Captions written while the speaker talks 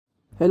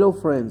Hello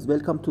friends,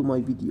 welcome to my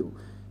video.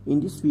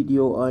 In this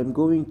video I am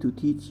going to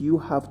teach you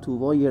how to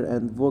wire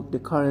and work the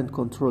current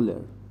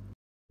controller.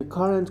 The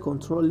current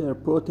controller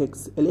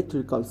protects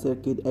electrical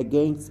circuit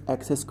against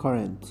excess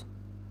current.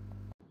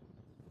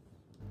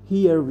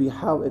 Here we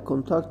have a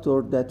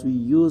contactor that we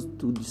use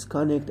to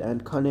disconnect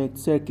and connect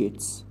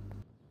circuits.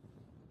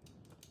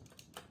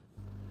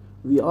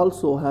 We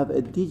also have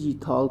a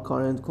digital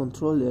current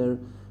controller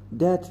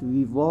that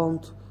we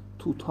want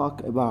to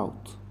talk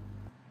about.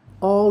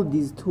 All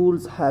these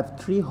tools have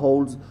three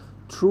holes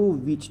through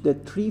which the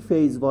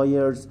three-phase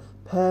wires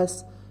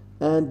pass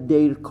and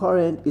their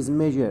current is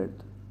measured.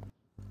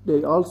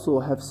 They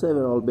also have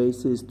several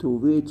bases to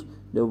which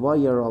the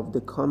wire of the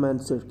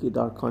command circuit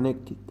are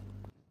connected.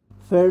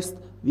 First,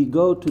 we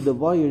go to the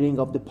wiring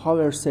of the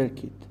power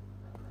circuit.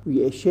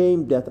 We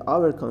assume that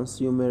our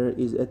consumer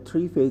is a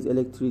three-phase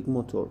electric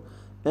motor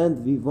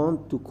and we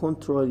want to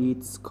control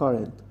its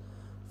current.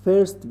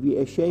 First, we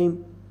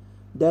assume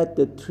that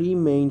the three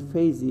main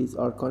phases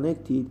are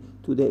connected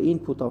to the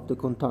input of the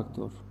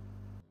contactor.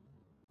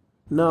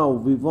 Now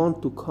we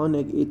want to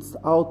connect its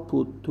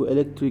output to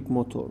electric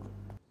motor.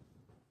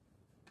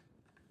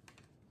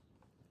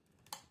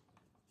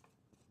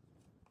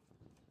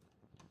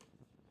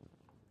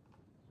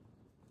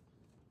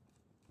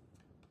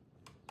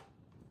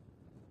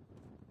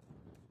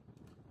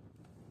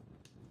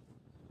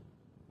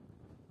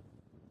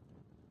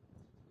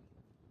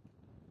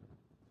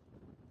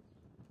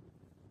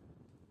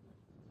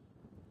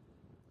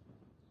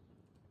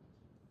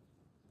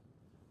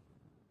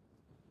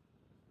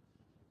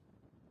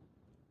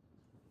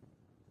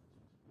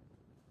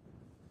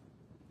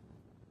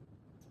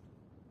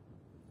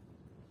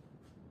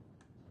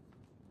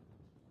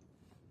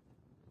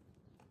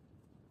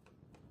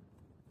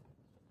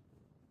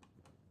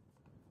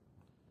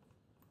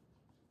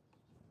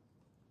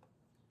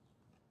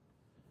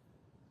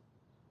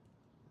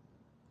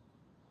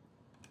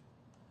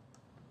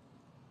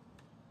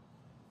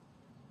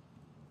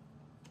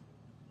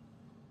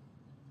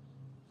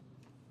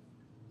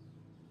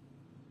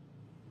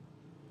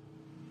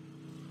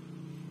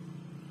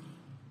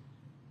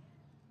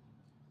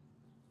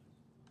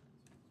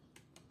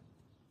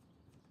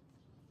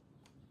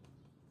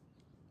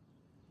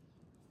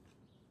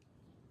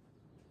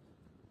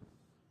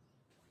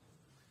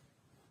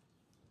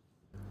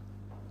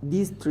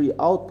 These three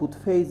output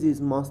phases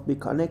must be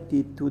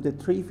connected to the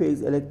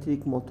three-phase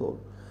electric motor.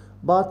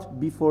 But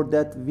before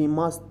that, we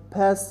must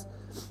pass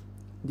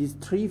these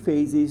three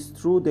phases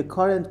through the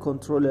current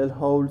controller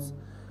holes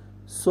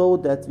so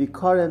that the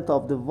current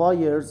of the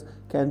wires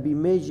can be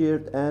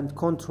measured and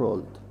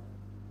controlled.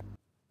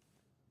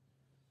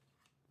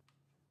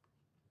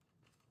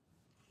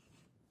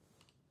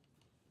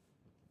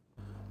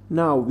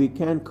 Now we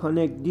can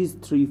connect these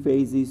three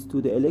phases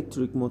to the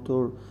electric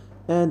motor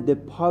and the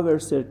power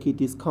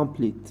circuit is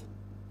complete.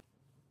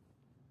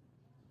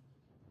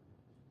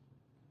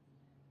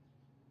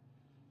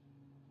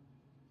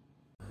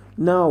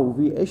 Now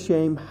we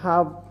assume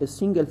have a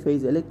single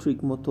phase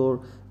electric motor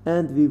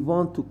and we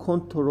want to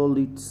control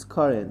its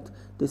current.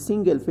 The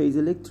single phase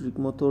electric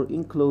motor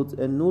includes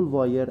a null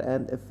wire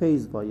and a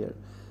phase wire.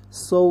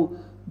 So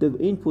the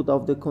input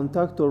of the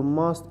contactor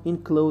must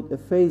include a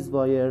phase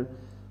wire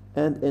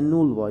and a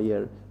null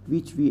wire,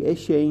 which we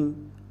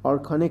assume are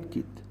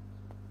connected.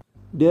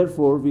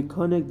 Therefore, we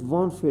connect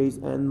one phase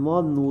and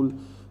one null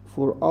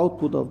for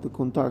output of the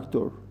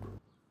contactor.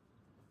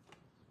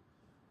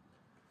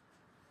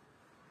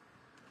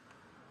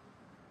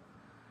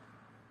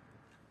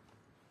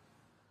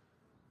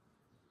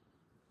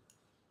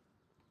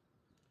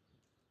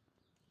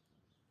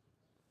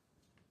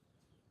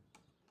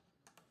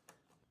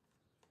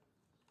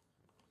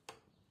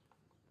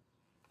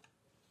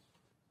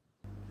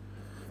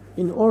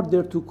 In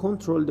order to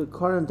control the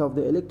current of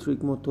the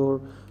electric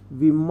motor,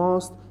 we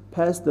must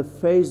pass the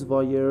phase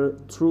wire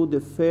through the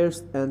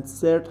first and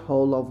third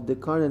hole of the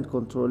current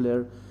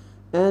controller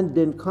and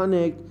then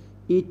connect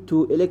it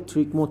to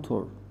electric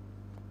motor.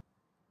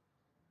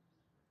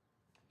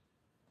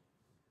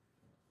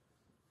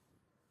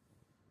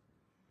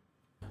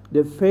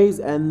 The phase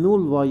and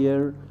null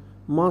wire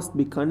must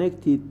be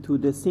connected to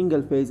the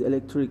single phase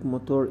electric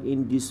motor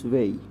in this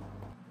way.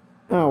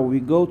 Now we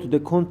go to the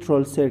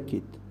control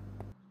circuit.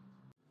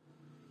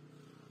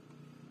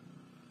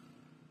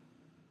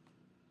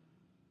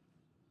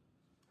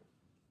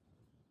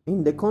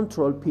 In the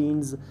control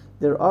pins,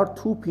 there are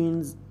two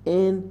pins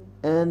N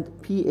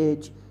and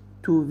PH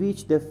to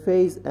which the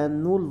phase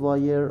and null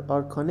wire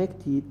are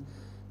connected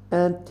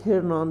and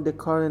turn on the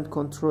current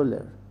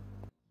controller.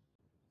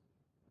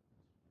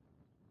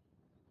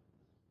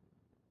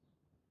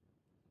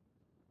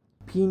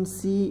 Pin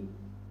C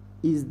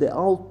is the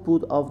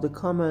output of the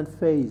command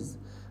phase,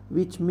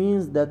 which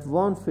means that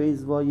one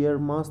phase wire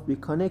must be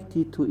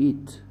connected to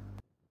it.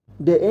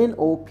 The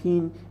NO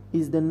pin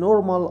is the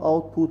normal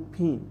output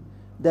pin.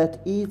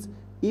 That is,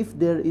 if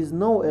there is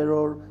no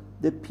error,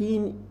 the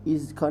pin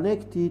is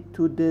connected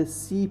to the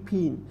C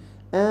pin,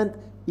 and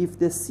if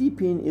the C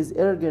pin is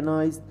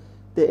organized,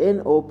 the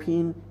NO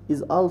pin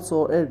is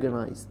also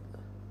organized.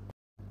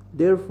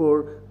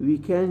 Therefore, we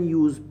can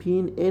use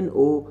pin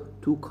NO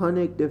to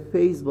connect the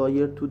phase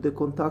wire to the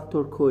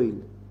contactor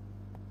coil.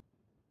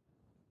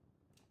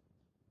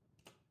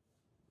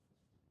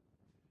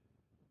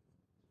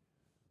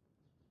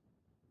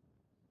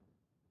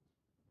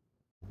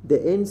 The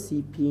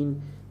NC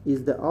pin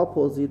is the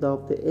opposite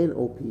of the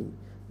NO pin.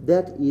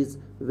 That is,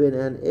 when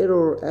an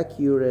error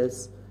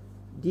occurs,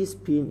 this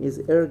pin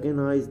is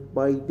organized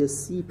by the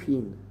C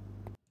pin.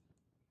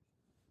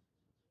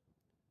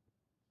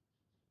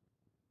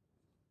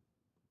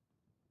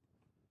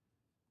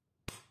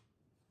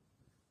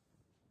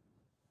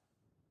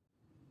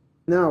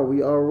 Now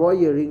we are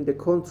wiring the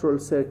control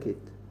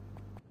circuit.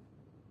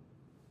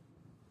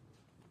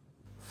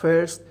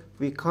 First,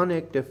 we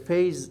connect the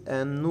phase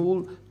and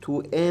null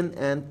to N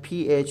and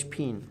PH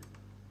pin.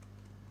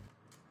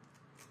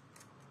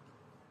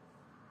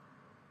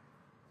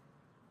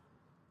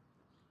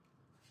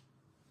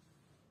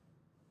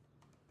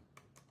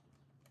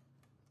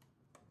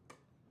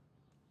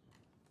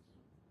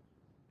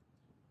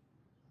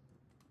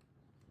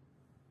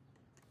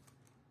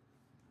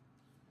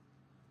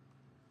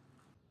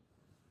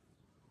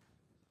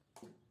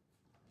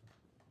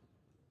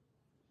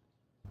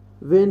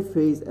 When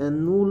phase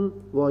and null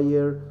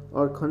wire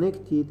are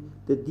connected,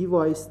 the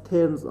device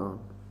turns on.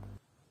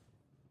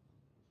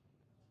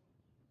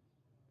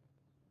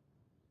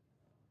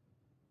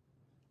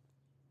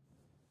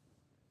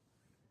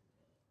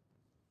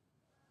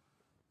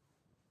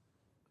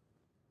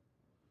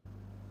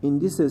 In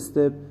this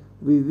step,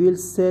 we will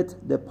set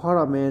the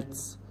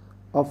parameters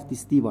of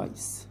this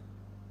device.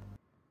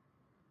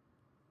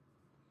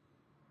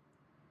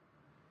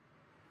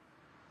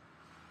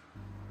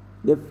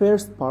 The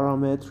first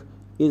parameter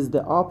is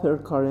the upper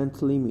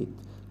current limit.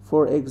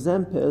 For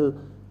example,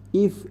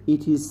 if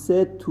it is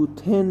set to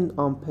 10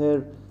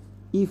 ampere,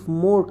 if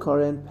more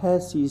current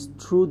passes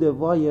through the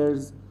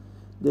wires,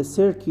 the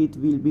circuit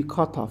will be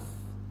cut off.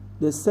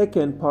 The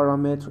second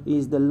parameter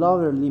is the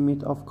lower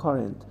limit of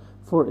current.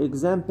 For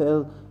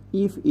example,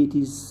 if it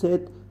is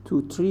set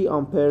to 3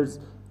 amperes,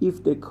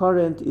 if the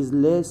current is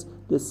less,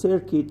 the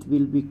circuit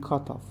will be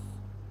cut off.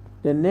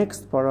 The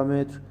next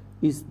parameter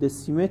is the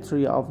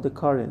symmetry of the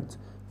current.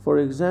 For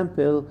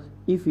example,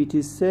 if it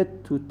is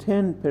set to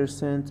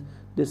 10%,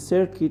 the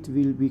circuit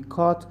will be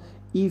cut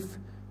if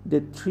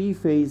the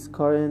three-phase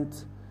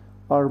currents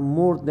are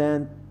more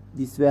than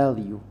this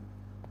value.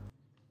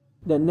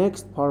 The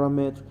next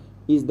parameter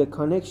is the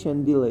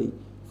connection delay.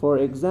 For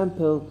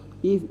example,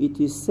 if it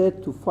is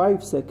set to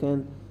 5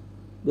 seconds,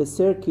 the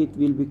circuit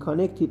will be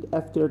connected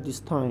after this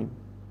time.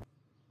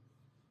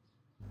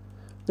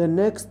 The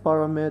next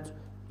parameter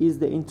is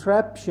the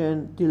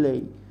interruption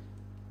delay.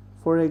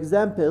 For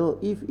example,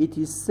 if it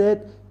is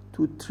set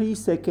to 3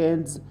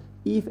 seconds,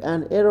 if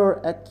an error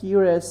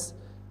occurs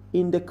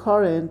in the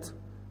current,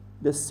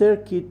 the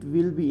circuit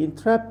will be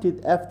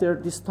interrupted after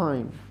this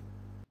time.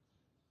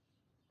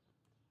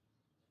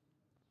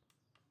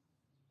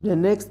 The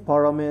next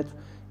parameter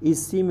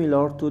is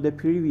similar to the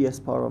previous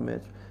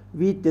parameter,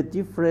 with the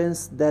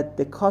difference that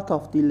the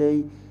cutoff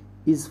delay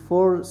is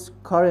for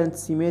current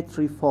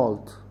symmetry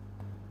fault.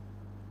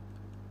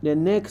 The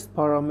next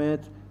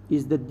parameter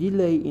is the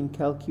delay in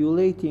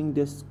calculating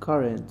this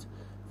current.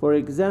 For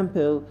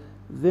example,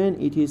 when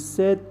it is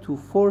set to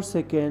 4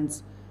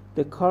 seconds,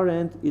 the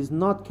current is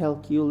not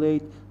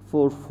calculated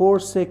for 4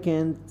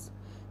 seconds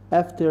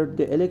after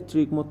the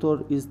electric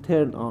motor is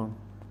turned on.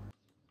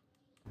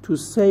 To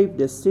save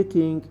the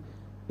setting,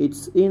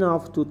 it's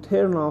enough to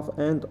turn off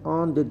and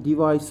on the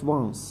device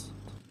once.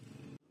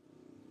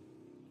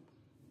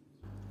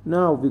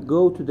 Now we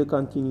go to the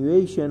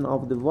continuation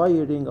of the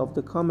wiring of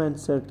the command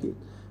circuit.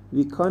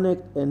 We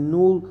connect a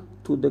null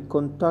to the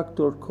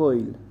contactor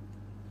coil.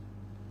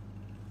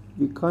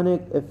 We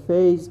connect a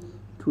phase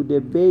to the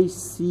base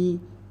C,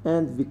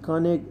 and we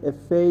connect a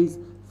phase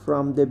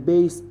from the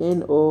base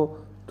NO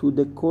to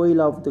the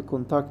coil of the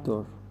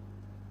contactor.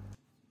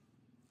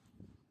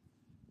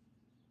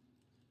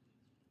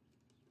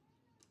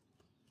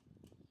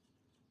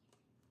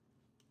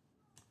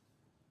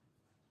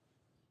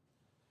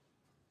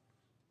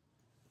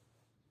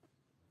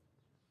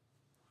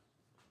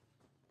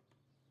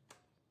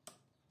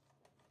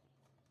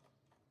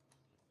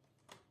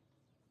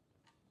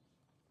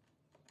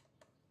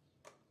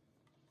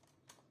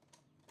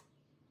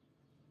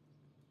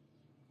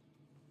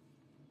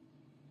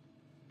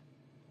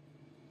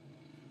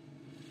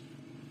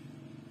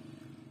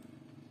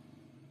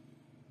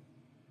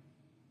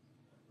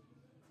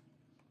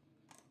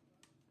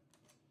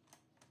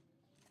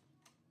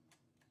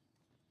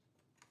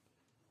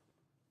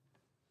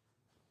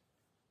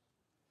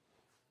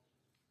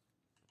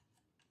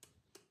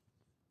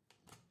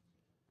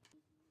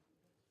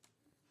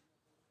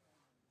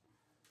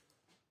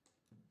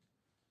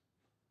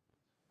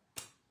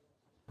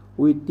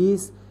 With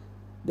this,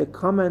 the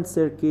command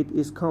circuit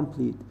is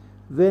complete.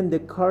 When the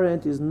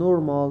current is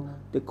normal,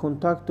 the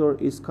contactor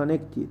is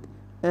connected,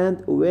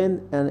 and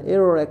when an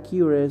error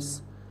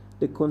occurs,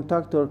 the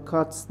contactor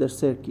cuts the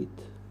circuit.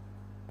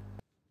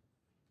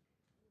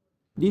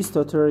 This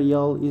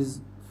tutorial is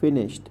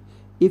finished.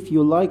 If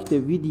you like the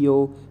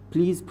video,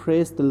 please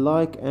press the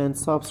like and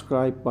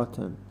subscribe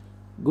button.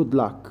 Good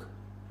luck.